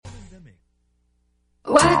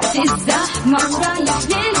وقت الزحمة ورايح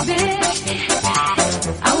للبيت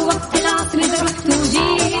أو وقت العصر إذا رحت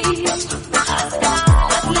وجيت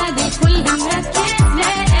هتلاقي الكل مركز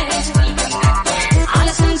ليه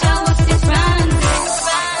علشان جوزت ترانزيت.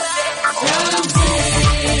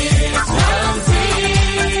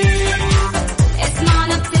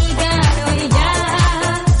 اسمعنا بتلقى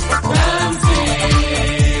وياك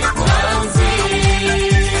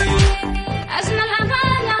أجمل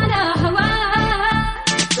أمان على هواك.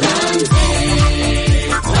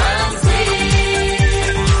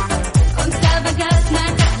 كنت سابقات ما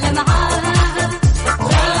تحلى معاك.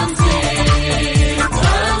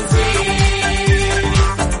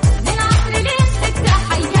 من عصر ليلتك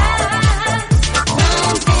تحياك.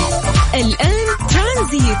 الآن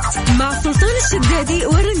ترانزيت مع سلطان الشدادي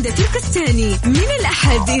ورندة الكستاني من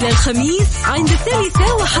الأحد إلى الخميس عند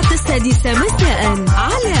 3 وحتى 6 مساء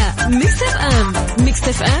على ميكس اف ام. ميكس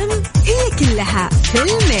اف ام هي كلها في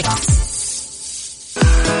الميكس.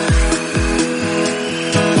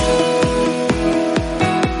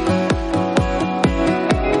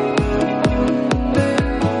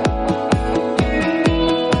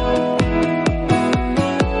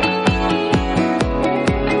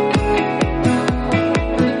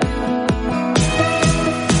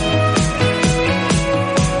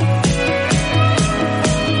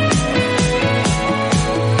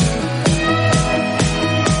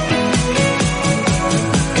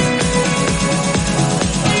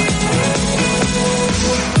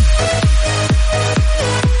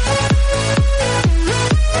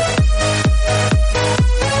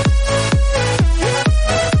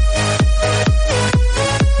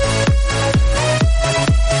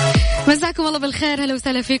 مساكم الله بالخير، هلا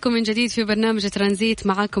وسهلا فيكم من جديد في برنامج ترانزيت.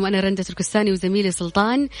 معاكم أنا رندة الكستاني وزميلي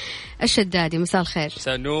سلطان الشدادي. مساء الخير.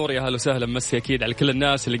 مساء النور، يا هلا وسهلا. مسي أكيد على كل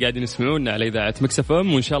الناس اللي قاعدين يسمعونا على إذاعة ميكس اف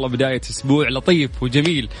ام، وإن شاء الله بداية أسبوع لطيف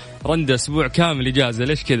وجميل. رندة أسبوع كامل إجازة،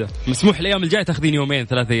 ليش كذا؟ مسموح الأيام الجاية تاخذين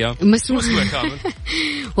 2-3 أيام؟ مسموح. أسبوع كامل.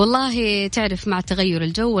 والله تعرف مع تغير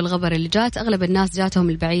الجو والغبر اللي جات أغلب الناس جاتهم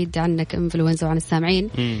البعيد عنك إنفلونزا وعن السامعين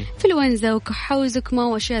إنفلونزا وكحة وزكمة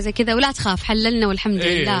وأشياء زي كذا، ولا تخاف حللنا والحمد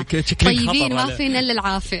لله طيبين ما فينا إلا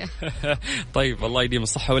العافية. طيب الله يديم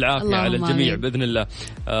الصحة والعافية على الجميع بإذن الله.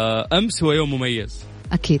 أمس هو يوم مميز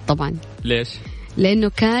أكيد طبعا. ليش؟ لأنه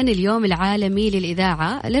كان اليوم العالمي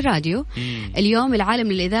للإذاعة للراديو. اليوم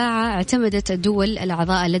العالمي للإذاعة اعتمدت الدول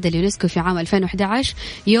الأعضاء لدى اليونسكو في عام 2011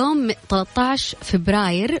 يوم 13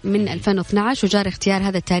 فبراير من 2012، وجار اختيار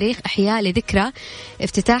هذا التاريخ إحياء لذكرى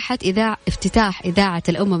افتتاح إذاعة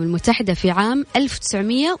الأمم المتحدة في عام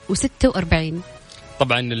 1946.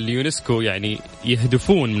 طبعا اليونسكو يعني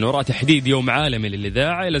يهدفون من وراء تحديد يوم عالمي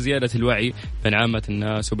للإذاعة إلى زيادة الوعي بين عامة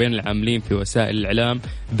الناس وبين العاملين في وسائل الإعلام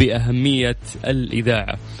بأهمية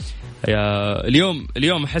الإذاعة.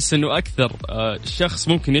 اليوم أحس أنه أكثر شخص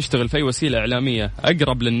ممكن يشتغل في أي وسيلة إعلامية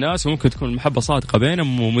أقرب للناس وممكن تكون المحبة صادقة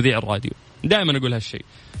بينهم ومذيع الراديو. دائما أقول هالشيء.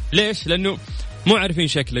 ليش؟ لأنه مو عارفين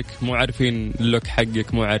شكلك، مو عارفين اللوك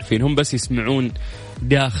حقك، مو عارفين، هم بس يسمعون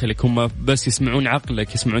داخلك، هم بس يسمعون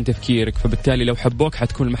عقلك، يسمعون تفكيرك. فبالتالي لو حبوك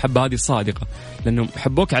حتكون المحبة هذه صادقة، لأنهم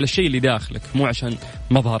حبوك على الشيء اللي داخلك مو عشان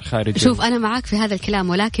مظهر خارجي. شوف أنا معاك في هذا الكلام،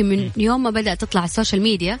 ولكن من يوم ما بدأ تطلع السوشيال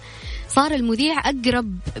ميديا صار المذيع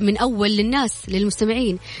أقرب من أول للناس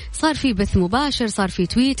للمستمعين. صار في بث مباشر، صار في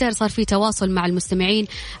تويتر، صار في تواصل مع المستمعين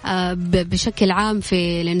بشكل عام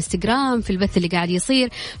في الانستغرام، في البث اللي قاعد يصير.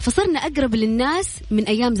 فصرنا أقرب للناس من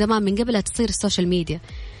أيام زمان من قبل لا تصير السوشيال ميديا.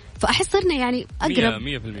 فأحس صرنا يعني أقرب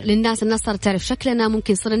 100%. للناس. الناس صارت تعرف شكلنا،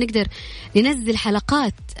 ممكن صرنا نقدر ننزل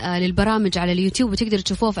حلقات للبرامج على اليوتيوب وتقدر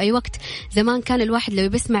تشوفوها في أي وقت. زمان كان الواحد لو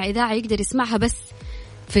بيسمع إذاعة يقدر يسمعها بس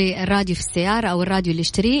في الراديو في السيارة أو الراديو اللي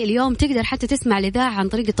يشتريه. اليوم تقدر حتى تسمع الإذاعة عن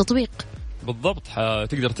طريق التطبيق. بالضبط،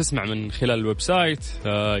 تقدر تسمع من خلال الويب سايت،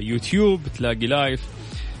 يوتيوب، تلاقي لايف.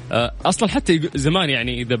 أصلا حتى زمان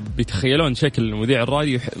يعني إذا بيتخيلون شكل مذيع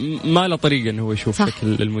الراديو ما له طريقة إنه هو يشوف صح.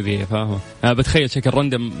 شكل المذيع، فاهمه؟ بتخيل شكل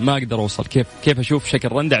رندة ما أقدر أوصل كيف أشوف شكل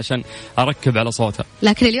رندة عشان أركب على صوتها.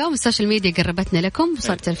 لكن اليوم السوشيال ميديا قربتنا لكم،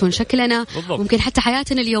 صار تعرفون شكلنا. بالضبط. ممكن حتى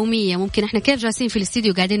حياتنا اليومية، ممكن إحنا كيف جالسين في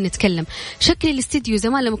الاستديو قاعدين نتكلم. شكل الاستديو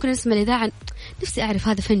زمان لما كنا نسمع الإذاعة نفسي أعرف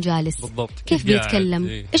هذا فين جالس. بالضبط. كيف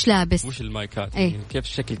بيتكلم، إيش لابس، وش المايكات، كيف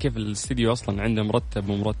الشكل، كيف الاستديو أصلا عنده مرتب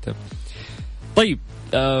ومرتب. طيب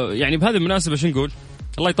يعني بهذه المناسبة شو نقول؟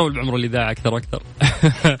 الله يطول بعمره الإذاعة أكثر وأكثر.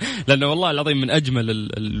 لأنه والله العظيم من أجمل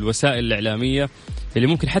الوسائل الإعلامية اللي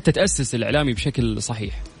ممكن حتى تأسس الإعلامي بشكل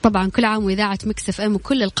صحيح. طبعا كل عام وإذاعة ميكس اف ام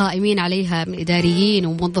وكل القائمين عليها من إداريين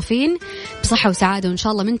وموظفين بصحة وسعادة، وإن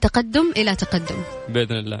شاء الله من تقدم إلى تقدم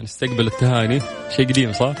بإذن الله. نستقبل التهاني، شيء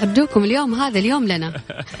قديم صح؟ أرجوكم اليوم هذا اليوم لنا.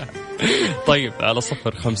 طيب على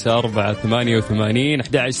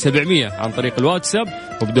 0548811700 عن طريق الواتساب،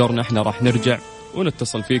 وبدورنا احنا راح نرجع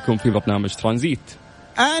ونتصل فيكم في برنامج ترانزيت.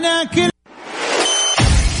 أنا كل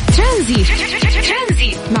ترانزيت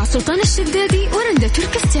مع سلطان الشدادي ورندا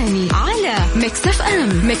تركستاني على ميكس اف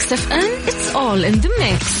ام. ميكس اف ام it's all in the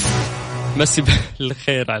mix. مسي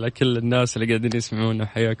بالخير على كل الناس اللي قاعدين يسمعونا،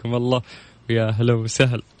 حياكم الله ويا هلا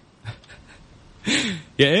وسهل.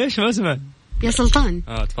 يا ايش ما اسمع يا سلطان؟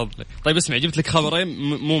 تفضلي. طيب اسمع، جبت لك خبرين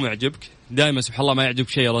مو معجبك، دائما سبحان الله ما يعجبك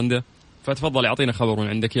شيء يا رندا، فتفضل اعطينا خبر من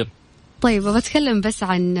عندك يلا. طيب بتكلم بس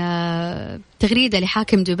عن تغريدة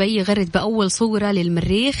لحاكم دبي يغرد بأول صورة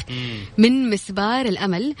للمريخ من مسبار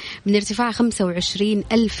الأمل من ارتفاع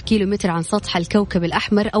 25,000 كيلومتر عن سطح الكوكب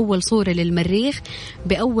الأحمر. أول صورة للمريخ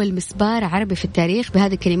بأول مسبار عربي في التاريخ.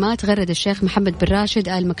 بهذه الكلمات غرد الشيخ محمد بن راشد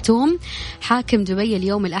آل مكتوم حاكم دبي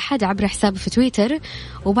اليوم الأحد عبر حسابه في تويتر،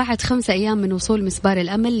 وبعد 5 أيام من وصول مسبار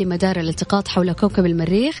الأمل لمدار الالتقاط حول كوكب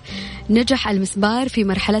المريخ، نجح المسبار في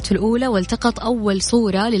مرحلته الأولى والتقط أول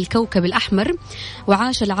صورة للكوكب الأحمر.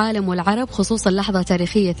 وعاش العالم والعرب خصوصا لحظة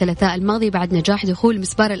تاريخية الثلاثاء الماضي بعد نجاح دخول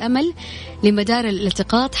مسبار الأمل لمدار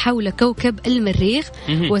الالتقاط حول كوكب المريخ.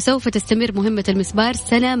 وسوف تستمر مهمة المسبار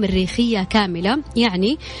سنة مريخية كاملة،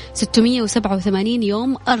 يعني 687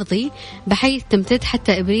 يوم أرضي، بحيث تمتد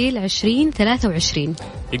حتى إبريل 2023.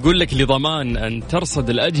 يقول لك لضمان أن ترصد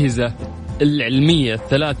الأجهزة العلمية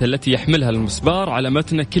الثلاثة التي يحملها المسبار على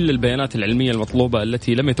متن كل البيانات العلمية المطلوبة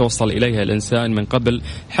التي لم يتوصل إليها الإنسان من قبل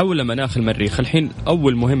حول مناخ المريخ. الحين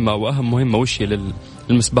أول مهمة وأهم مهمة وش هي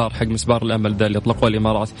للمسبار حق مسبار الأمل ده اللي أطلقوه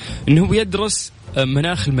الإمارات، إنه يدرس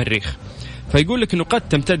مناخ المريخ. فيقول لك أنه قد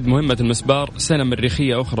تمتد مهمة المسبار سنة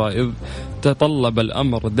مريخية أخرى إذ تطلب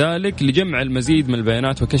الأمر ذلك لجمع المزيد من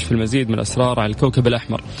البيانات وكشف المزيد من الأسرار عن الكوكب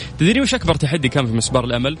الأحمر. تدري وش أكبر تحدي كان في مسبار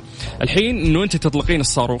الأمل؟ الحين أنه أنت تطلقين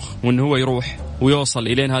الصاروخ وأنه هو يروح ويوصل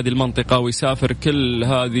إلين هذه المنطقة ويسافر كل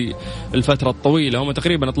هذه الفترة الطويلة. هم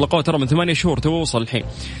تقريبا أطلقوه ترى من 8 شهور توصل الحين.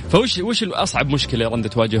 فوش الأصعب مشكلة رندة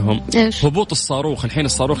تواجههم؟ هبوط الصاروخ. الحين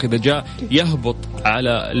الصاروخ إذا جاء يهبط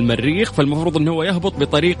على المريخ فالمفروض أنه هو يهبط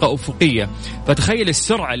بطريقة أفقية، فتخيل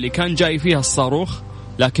السرعة اللي كان جاي فيها الصاروخ،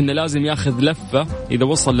 لكنه لازم ياخذ لفة إذا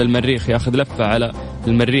وصل للمريخ، ياخذ لفة على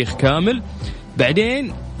المريخ كامل،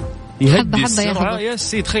 بعدين يهدي السرعة.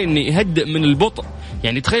 يسي تخيل إنه يهدئ من البطء،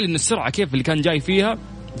 يعني تخيل إن السرعة كيف اللي كان جاي فيها،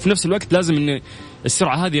 في نفس الوقت لازم إن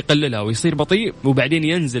السرعة هذه يقللها ويصير بطيء وبعدين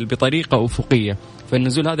ينزل بطريقة أفقية.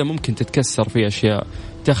 فالنزول هذا ممكن تتكسر فيه أشياء،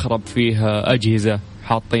 تخرب فيها أجهزة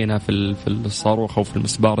حاطينها في الصاروخ أو في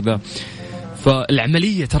المسبار ده.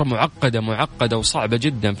 فالعملية ترى معقدة وصعبة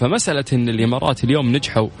جدا. فمسألة إن الإمارات اليوم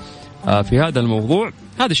نجحوا في هذا الموضوع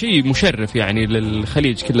هذا شيء مشرف يعني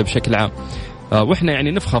للخليج كله بشكل عام، وإحنا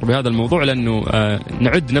يعني نفخر بهذا الموضوع لأنه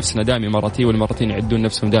نعد نفسنا دائما إماراتية والإماراتيين يعدون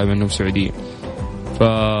نفسهم دائما أنهم سعوديين.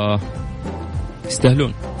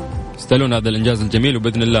 يستاهلون هذا الإنجاز الجميل،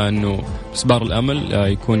 وبإذن الله أنه مسبار الأمل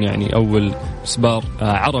يكون يعني أول مسبار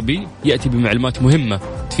عربي يأتي بمعلومات مهمة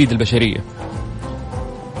تفيد البشرية.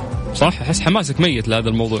 صح؟ أحس حماسك ميت لهذا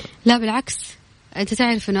الموضوع. لا بالعكس، أنت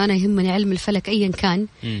تعرف أنه أنا يهمني علم الفلك أيا كان،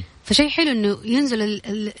 فشيء حلو أنه ينزل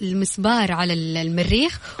المسبار على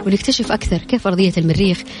المريخ ونكتشف أكثر كيف أرضية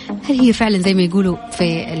المريخ، هل هي فعلا زي ما يقولوا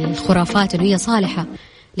في الخرافات أنه هي صالحة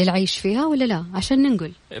للعيش فيها ولا لا، عشان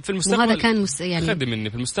ننقل في المستقبل. وهذا كان يعني خذي مني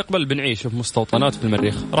في المستقبل بنعيش في مستوطنات في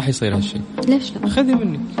المريخ، راح يصير هالشيء. ليش لا؟ خذي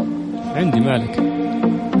مني، عندي مالك.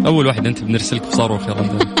 أول واحد أنت بنرسلك بصاروخ يا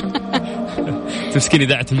رجال. تمسكين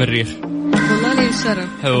إذاعة المريخ. والله لي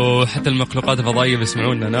الشرف. وحتى المخلوقات الفضائية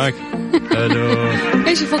بيسمعونا هناك. الو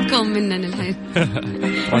ايش يفكهم مننا الحين؟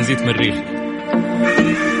 ترانزيت مريخ.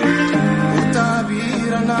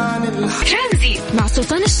 ترانزيت مع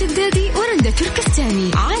سلطان الشدادي ورندا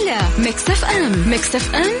تركستاني على ميكس اف ام. ميكس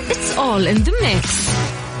اف ام it's all in the mix.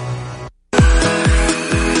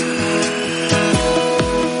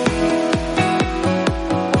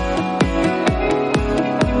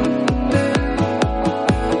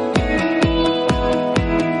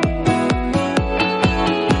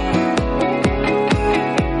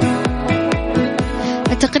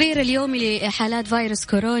 التقرير اليومي لحالات فيروس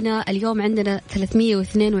كورونا، اليوم عندنا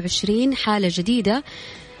 322 حالة جديدة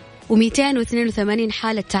و282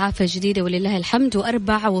 حالة تعافي جديدة ولله الحمد،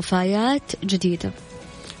 و4 وفيات جديدة.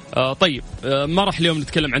 طيب ما راح اليوم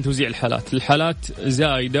نتكلم عن توزيع الحالات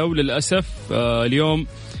زايدة، وللأسف اليوم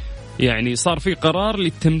يعني صار في قرار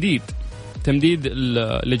للتمديد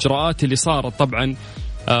الإجراءات اللي صارت طبعا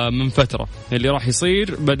من فترة، اللي راح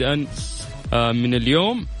يصير بدءا من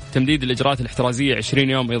اليوم، تمديد الإجراءات الاحترازية 20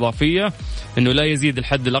 يوم إضافية، أنه لا يزيد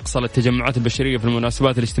الحد الأقصى للتجمعات البشرية في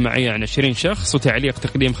المناسبات الاجتماعية عن 20 شخص، وتعليق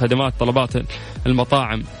تقديم خدمات طلبات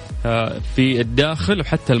المطاعم في الداخل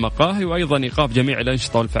وحتى المقاهي، وأيضا إيقاف جميع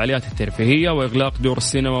الأنشطة والفعاليات الترفيهية، وإغلاق دور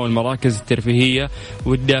السينما والمراكز الترفيهية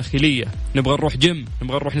والداخلية. نبغى نروح جيم،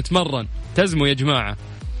 نبغى نروح نتمرن، تزموا يا جماعة.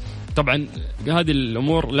 طبعا هذه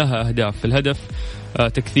الأمور لها أهداف. الهدف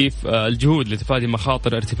تكثيف الجهود لتفادي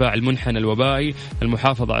مخاطر ارتفاع المنحنى الوبائي،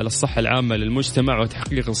 المحافظة على الصحة العامة للمجتمع،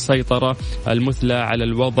 وتحقيق السيطرة المثلى على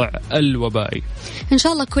الوضع الوبائي. إن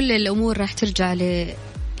شاء الله كل الأمور راح ترجع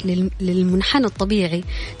للمنحنى الطبيعي،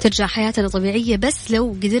 ترجع حياتنا طبيعية، بس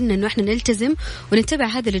لو قدرنا إنه إحنا نلتزم ونتبع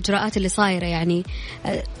هذه الإجراءات اللي صايرة. يعني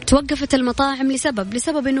توقفت المطاعم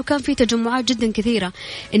لسبب إنه كان في تجمعات جدا كثيرة،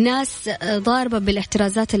 الناس ضاربة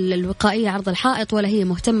بالاحترازات الوقائية عرض الحائط، ولا هي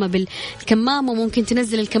مهتمة بالكمامة، وممكن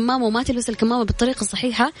تنزل الكمامة وما تلبس الكمامة بالطريقة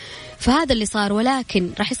الصحيحة. فهذا اللي صار، ولكن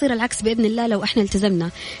راح يصير العكس بإذن الله لو إحنا التزمنا،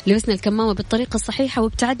 لبسنا الكمامة بالطريقة الصحيحة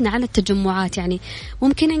وابتعدنا عن التجمعات. يعني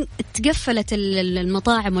ممكن تقفلت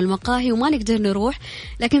المطاعم والمقاهي وما نقدر نروح،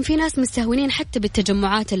 لكن في ناس مستهونين حتى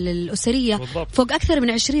بالتجمعات الأسرية بالضبط. فوق أكثر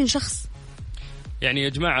من 20 شخص. يعني يا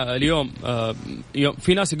جماعة اليوم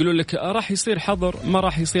في ناس يقولون لك راح يصير حظر، ما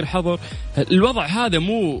راح يصير حظر. الوضع هذا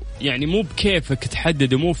مو بكيفك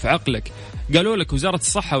تحدد، مو في عقلك. قالوا لك وزارة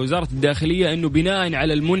الصحة ووزارة الداخلية أنه بناء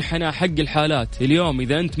على المنحنى حق الحالات اليوم،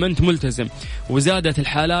 إذا أنت ما أنت ملتزم وزادت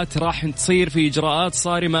الحالات راح تصير في إجراءات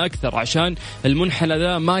صارمة أكثر عشان المنحنى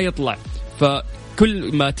ذا ما يطلع.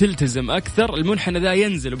 كل ما تلتزم أكثر المنحنى ذا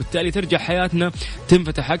ينزل، وبالتالي ترجع حياتنا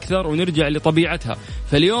تنفتح أكثر ونرجع لطبيعتها.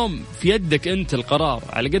 فاليوم في يدك أنت القرار،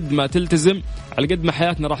 على قد ما تلتزم على قد ما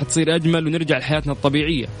حياتنا راح تصير أجمل ونرجع لحياتنا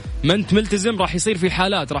الطبيعية. ما أنت ملتزم راح يصير في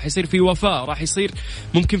حالات، راح يصير في وفاة، راح يصير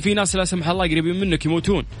ممكن في ناس لا سمح الله قريبين منك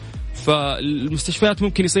يموتون، فالمستشفيات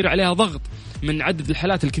ممكن يصير عليها ضغط من عدد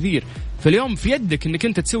الحالات الكثير. فاليوم في يدك انك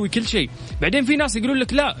انت تسوي كل شيء. بعدين في ناس يقولون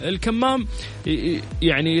لك لا الكمام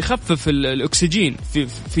يعني يخفف الاكسجين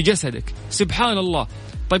في جسدك. سبحان الله.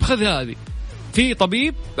 طيب خذ هذه، في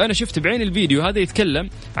طبيب انا شفت بعين الفيديو هذا يتكلم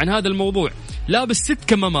عن هذا الموضوع، لابس 6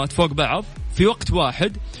 كمامات فوق بعض في وقت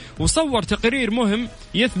واحد، وصور تقرير مهم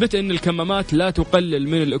يثبت أن الكمامات لا تقلل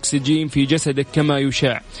من الأكسجين في جسدك كما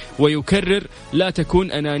يشاع، ويكرر لا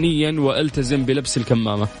تكون أنانيا والتزم بلبس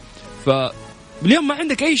الكمامة. فاليوم ما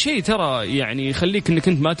عندك أي شيء ترى يعني يخليك أنك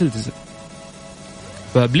أنت ما تلتزم.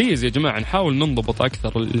 فبليز يا جماعة نحاول ننضبط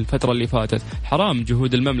أكثر. الفترة اللي فاتت حرام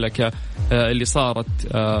جهود المملكة اللي صارت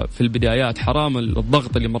في البدايات، حرام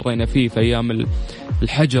الضغط اللي مرينا فيه في أيام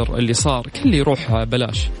الحجر اللي صار، كل يروح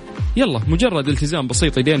بلاش. يلا مجرد التزام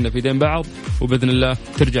بسيط يديننا في يدين بعض، وبإذن الله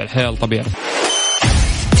ترجع الحياة لطبيعتها.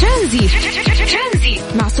 ترانزيت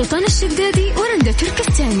مع سلطان الشدادي ورندا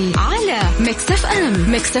تركستاني على ميكس اف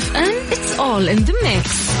ام. ميكس اف ام it's all in the mix.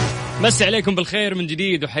 مسي عليكم بالخير من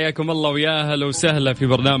جديد، وحياكم الله ويا هلا وسهلا في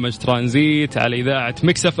برنامج ترانزيت على إذاعة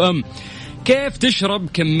ميكس اف ام. كيف تشرب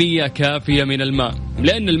كمية كافية من الماء؟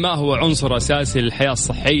 لأن الماء هو عنصر أساسي للحياة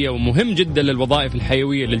الصحية، ومهم جدا للوظائف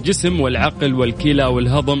الحيوية للجسم والعقل والكلى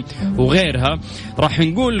والهضم وغيرها. راح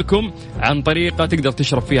نقول لكم عن طريقة تقدر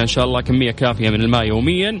تشرب فيها إن شاء الله كمية كافية من الماء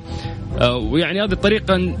يوميا. ويعني هذه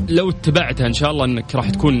الطريقة لو اتبعتها إن شاء الله أنك راح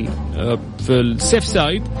تكون في السيف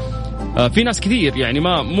سايد. في ناس كثير يعني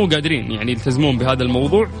مو قادرين يعني يلتزمون بهذا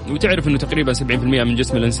الموضوع، وتعرف انه تقريبا 70% من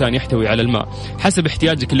جسم الانسان يحتوي على الماء حسب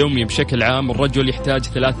احتياجك اليومي بشكل عام. الرجل يحتاج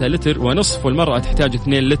 3 لتر ونصف، والمرأة تحتاج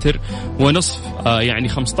 2 لتر ونصف، يعني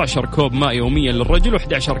 15 كوب ماء يوميا للرجل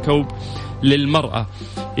و11 كوب للمرأة.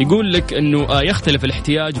 يقول لك انه يختلف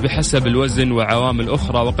الاحتياج بحسب الوزن وعوامل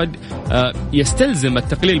اخرى، وقد يستلزم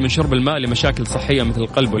التقليل من شرب الماء لمشاكل صحية مثل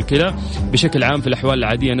القلب والكلى. بشكل عام في الاحوال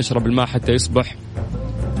العادية نشرب الماء حتى يصبح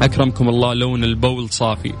أكرمكم الله لون البول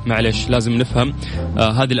صافي. معلش لازم نفهم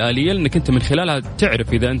هذه الآلية، لأنك أنت من خلالها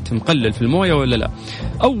تعرف إذا أنت مقلل في الموية ولا لا.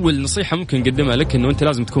 أول نصيحة ممكن نقدمها لك أنه أنت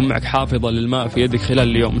لازم تكون معك حافظة للماء في يدك خلال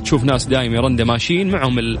اليوم. تشوف ناس دائما يرندة ماشيين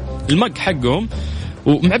معهم المج حقهم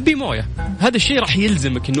ومعبي موية، هذا الشيء راح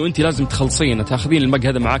يلزمك انه انت لازم تخلصين، تاخذين المج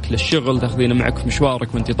هذا معك للشغل، تاخذينه معك في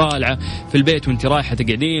مشوارك وانت طالعه، في البيت وانت رايحه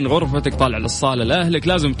تقعدين غرفتك، طالع للصاله لاهلك،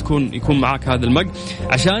 لازم يكون معك هذا المج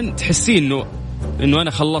عشان تحسين انه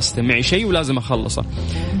انا خلصت معي شيء ولازم اخلصه.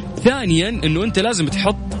 ثانيا انه انت لازم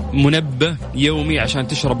تحط منبه يومي عشان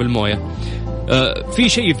تشرب المويه. في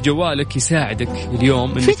شيء في جوالك يساعدك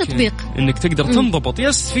اليوم في تطبيق انك تقدر تنضبط.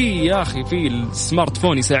 يس في يا اخي في السمارت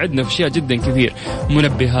فون يساعدنا في اشياء جدا كثير،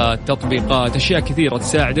 منبهات، تطبيقات، اشياء كثيره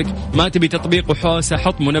تساعدك. ما تبي تطبيق وحوسه،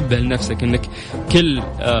 حط منبه لنفسك انك كل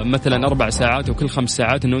مثلا 4 ساعات او كل 5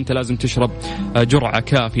 ساعات انه انت لازم تشرب جرعه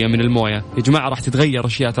كافيه من المويه. يا جماعه راح تتغير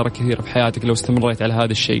اشياء ترى كثيره في حياتك لو استمريت على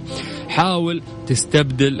هذا الشيء. حاول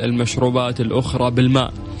تستبدل المشروبات الاخرى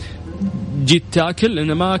بالماء. جيت تاكل،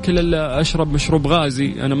 انا ما اكل الا اشرب مشروب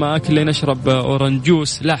غازي، انا ما اكل لين اشرب اورنج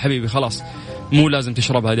جوس. لا حبيبي خلاص، مو لازم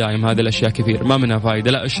تشربها دائم، هذه الاشياء كثير ما منها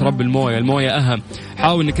فايده. لا، اشرب المويه، المويه اهم.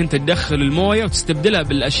 حاول انك انت تدخل المويه وتستبدلها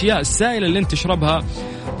بالاشياء السائله اللي انت تشربها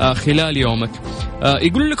خلال يومك.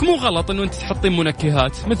 يقولون لك مو غلط انه انت تحطين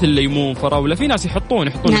منكهات مثل ليمون، فراوله، في ناس يحطون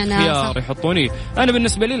خيار، يحطون. انا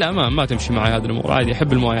بالنسبه لي لا، ما تمشي معي هذه الامور. عادي،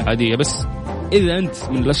 احب المويه عاديه، بس إذا أنت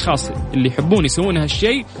من الأشخاص اللي يحبون يسوون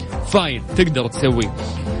هالشيء فاين، تقدر تسويه.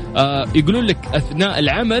 يقولون لك أثناء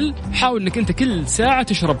العمل حاول أنك أنت كل ساعة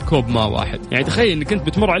تشرب كوب ماء واحد. يعني تخيل أنك أنت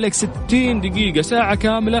بتمر عليك 60 دقيقة، ساعة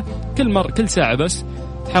كاملة، كل ساعة بس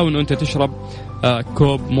حاول أنه أنت تشرب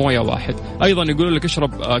كوب موية واحد. أيضا يقولون لك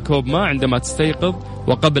اشرب كوب ماء عندما تستيقظ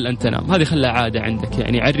وقبل أن تنام. هذه خلها عادة عندك،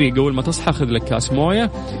 يعني عريق أول ما تصحى خذ لك كاس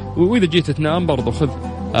موية، وإذا جيت تنام برضو خذ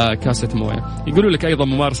كاسة موية. يقولوا لك أيضا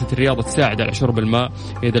ممارسة الرياضة تساعد على شرب الماء.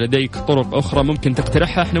 إذا لديك طرق أخرى ممكن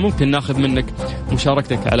تقترحها، احنا ممكن ناخذ منك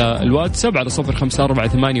مشاركتك على الواتساب على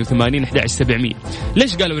 0548811700.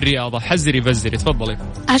 ليش قالوا الرياضة؟ حزري بزري، تفضلي.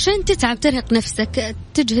 عشان تتعب، ترهق نفسك،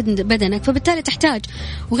 تجهد بدنك، فبالتالي تحتاج.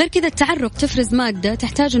 وغير كذا التعرق تفرز مادة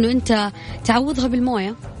تحتاج انه انت تعوضها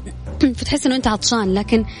بالموية فتحس انه انت عطشان.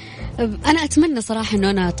 لكن انا اتمنى صراحة انه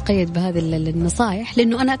انا اتقيد بهذه النصائح،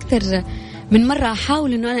 لانه انا اكثر من مرة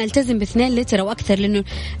أحاول إنه أنا ألتزم ب2 لتر أو أكثر، لأنه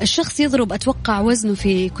الشخص يضرب أتوقع وزنه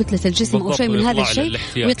في كتلة الجسم أو شيء من هذا الشيء،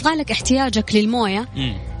 ويطلع لك احتياجك للموية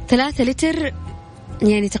 3 لتر،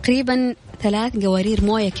 يعني تقريبا 3 قوارير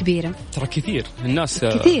موية كبيرة. ترى كثير، الناس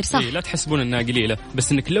كثير صح. لا تحسبون أنها قليلة،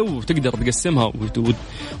 بس إنك لو تقدر تقسمها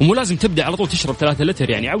ومو لازم تبدأ على طول تشرب 3 لتر.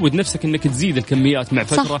 يعني عود نفسك إنك تزيد الكميات مع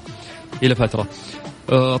فترة صح. إلى فترة.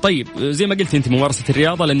 طيب زي ما قلت أنت، ممارسة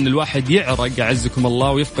الرياضة، لأن الواحد يعرق أعزكم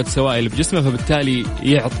الله ويفقد سوائل بجسمه، فبالتالي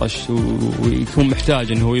يعطش ويكون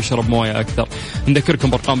محتاج أنه يشرب موية أكثر. نذكركم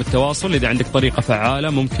بأرقام التواصل، إذا عندك طريقة فعالة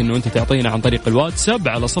ممكن أنه أنت تعطينا عن طريق الواتساب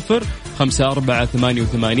على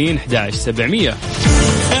 0548811700.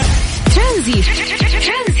 ترانزيت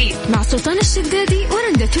مع سلطان الشدادي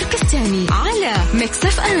ورندا تركستاني على ميكس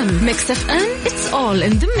اف ام. ميكس اف ام it's all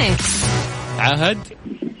in the mix. عهد،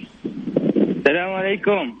 السلام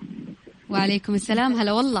عليكم. وعليكم السلام.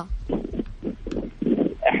 هلا والله.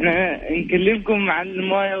 احنا نكلمكم عن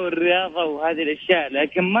المويه والرياضه وهذه الاشياء،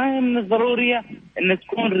 لكن ما هي من الضروريه ان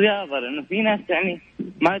تكون رياضه، لانه في ناس يعني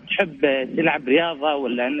ما تحب تلعب رياضه،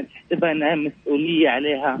 ولا ان تحسبها انها مسؤوليه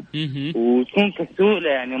عليها وتكون كسوله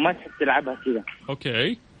يعني وما تحب تلعبها كذا.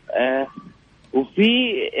 اوكي.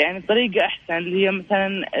 وفي يعني طريقه احسن اللي هي مثلا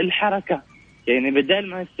الحركه، يعني بدل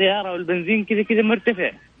ما السياره والبنزين كذا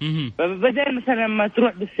مرتفع، فبدل مثلا ما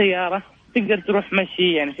تروح بالسياره تقدر تروح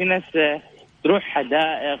مشي. يعني في ناس تروح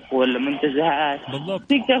حدائق ولا منتزهات بالضبط،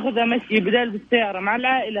 تقدر تاخذها مشي بدل بالسياره مع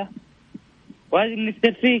العائله، وهذه من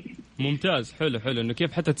الترفيه. ممتاز، حلو انه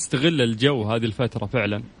كيف حتى تستغل الجو هذه الفتره.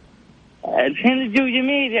 فعلا الحين الجو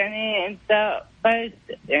جميل، يعني انت قاعد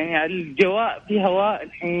يعني الجواء في هواء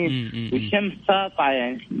الحين والشمس ساطعه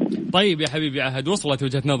يعني. طيب يا حبيبي عهد، وصلت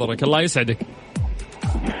وجهة نظرك، الله يسعدك.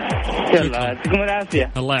 يلا يعطيكم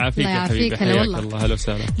العافية. الله يعافيك يا حبيبي، حياك الله. هلا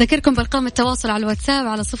وسهلا. ذكركم بأرقام التواصل على الواتساب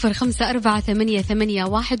على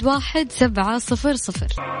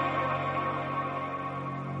 0548811700.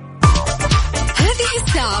 هذه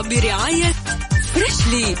الساعة برعاية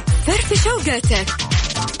فريشلي، فرف شوقاتك.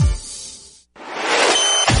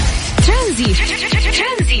 ترانزيت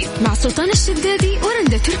مع سلطان الشدادي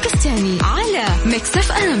ورندا تركستاني على ميكس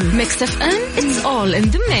اف ام. ميكس اف ام it's all in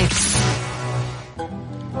the mix.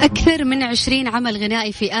 أكثر من 20 عمل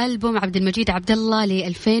غنائي في ألبوم عبد المجيد عبد الله ل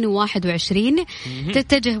 2021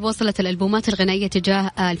 تتجه وصلت الألبومات الغنائية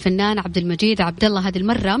تجاه الفنان عبد المجيد عبد الله هذه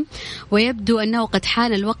المرة، ويبدو أنه قد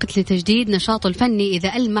حان الوقت لتجديد نشاطه الفني،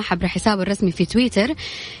 إذا ألمح عبر حسابه الرسمي في تويتر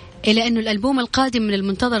إلى أنه الألبوم القادم من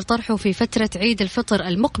المنتظر طرحه في فترة عيد الفطر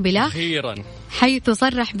المقبلة أخيرا، حيث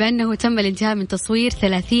صرح بأنه تم الانتهاء من تصوير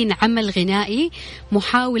 30 عمل غنائي،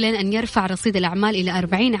 محاولا أن يرفع رصيد الأعمال إلى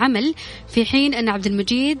 40 عمل، في حين أن عبد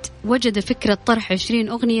المجيد وجد فكرة طرح 20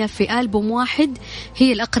 أغنية في ألبوم واحد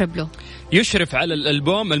هي الأقرب له. يشرف على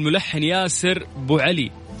الألبوم الملحن ياسر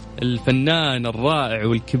بوعلي، الفنان الرائع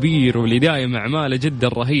والكبير واللي دائم أعماله جدا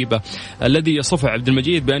رهيبة، الذي يصفه عبد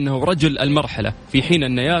المجيد بأنه رجل المرحلة، في حين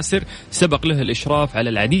أن ياسر سبق له الإشراف على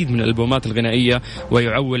العديد من الألبومات الغنائية.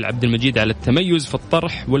 ويعول عبد المجيد على التميز في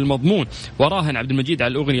الطرح والمضمون، وراهن عبد المجيد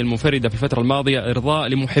على الأغنية المنفردة في الفترة الماضية إرضاء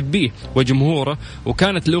لمحبيه وجمهوره،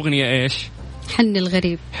 وكانت الأغنية إيش؟ حن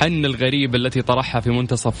الغريب. حن الغريب التي طرحها في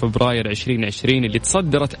منتصف فبراير 2020، اللي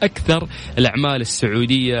تصدرت أكثر الأعمال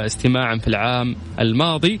السعودية استماعا في العام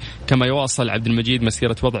الماضي. كما يواصل عبد المجيد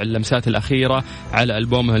مسيرة وضع اللمسات الأخيرة على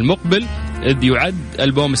ألبومه المقبل، إذ يعد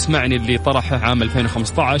ألبوم اسمعني اللي طرحه عام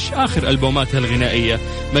 2015 آخر ألبوماته الغنائية.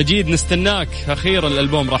 مجيد نستناك، أخيرا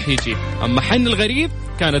الألبوم راح يجي. أما حن الغريب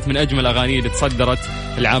كانت من أجمل أغاني اللي تصدرت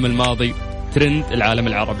العام الماضي ترند العالم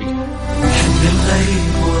العربي. حن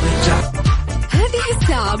الغريب ورجع. هذه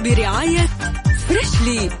الساعة برعاية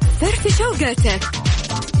فريشلي، فرف شوقاتك.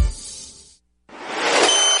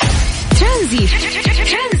 ترانزيت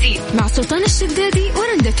مع سلطان الشدادي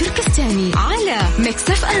ورندا تركستاني على ميكس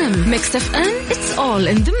اف ام. ميكس اف ام it's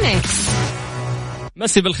all in the mix.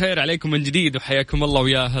 مسي بالخير عليكم من جديد وحياكم الله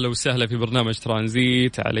ويا هلا وسهلا في برنامج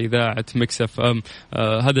ترانزيت على إذاعة ميكس اف ام.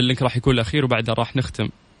 هذا اللينك راح يكون الأخير وبعدها راح نختم.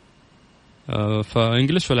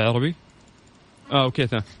 فإنجليش ولا عربي؟ أوكي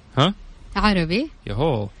ها عربي.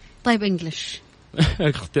 يهو طيب إنجليش.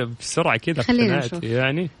 بسرعة كذا خلينا نشوف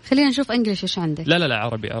يعني. خلينا نشوف إنجليش إيش عندك. لا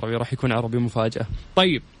عربي راح يكون عربي مفاجأة.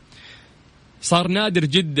 طيب، صار نادر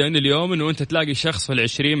جدا اليوم أنه أنت تلاقي شخص في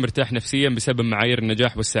 20 مرتاح نفسيا بسبب معايير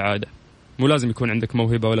النجاح والسعادة. مو لازم يكون عندك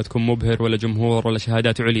موهبة ولا تكون مبهر ولا جمهور ولا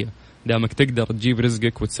شهادات عليا، دامك تقدر تجيب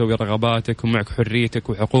رزقك وتسوي رغباتك ومعك حريتك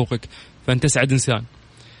وحقوقك فأنت سعد إنسان.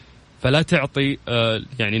 فلا تعطي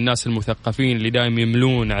يعني الناس المثقفين اللي دائما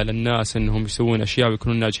يملون على الناس أنهم يسوون أشياء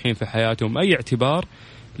ويكونون ناجحين في حياتهم أي اعتبار،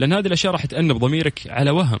 لأن هذه الأشياء راح تأنب ضميرك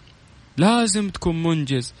على وهم. لازم تكون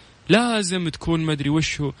منجز، لازم تكون مدري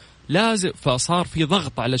وشو، لازم. فصار في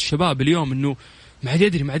ضغط على الشباب اليوم أنه ما عاد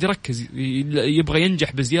يدري، ما عاد يركز، يبغى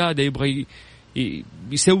ينجح بزيادة، يبغى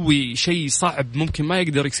يسوي شيء صعب ممكن ما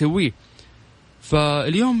يقدر يسويه.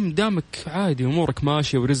 فاليوم دامك عادي أمورك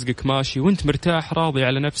ماشية ورزقك ماشي وانت مرتاح راضي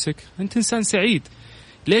على نفسك، انت إنسان سعيد.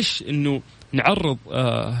 ليش إنه نعرض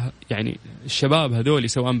يعني الشباب هذول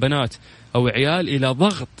سواء بنات أو عيال إلى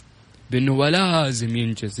ضغط بأنه لازم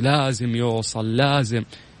ينجز، لازم يوصل، لازم.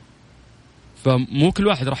 فمو كل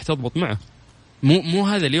واحد راح تضبط معه، مو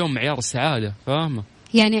هذا اليوم معيار السعادة، فاهمة؟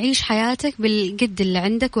 يعني عيش حياتك بالقد اللي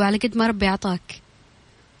عندك وعلى قد ما ربي يعطاك.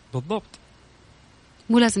 بالضبط.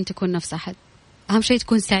 مو لازم تكون نفس أحد، أهم شيء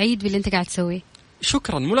تكون سعيد باللي أنت قاعد تسويه.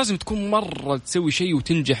 شكرا. مو لازم تكون مرة تسوي شيء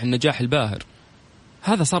وتنجح النجاح الباهر.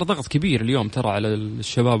 هذا صار ضغط كبير اليوم ترى على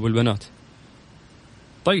الشباب والبنات.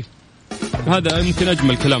 طيب، هذا يمكن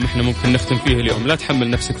أجمل كلام إحنا ممكن نختم فيه اليوم. لا تحمل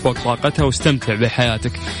نفسك فوق طاقتها واستمتع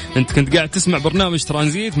بحياتك. أنت كنت قاعد تسمع برنامج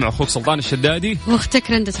ترانزيت مع أخوك سلطان الشدادي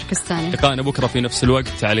واختك رندا تركستاني. لقاءنا بكرة في نفس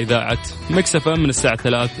الوقت على إذاعة ميكس اف ام من الساعة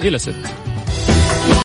 3 إلى 6.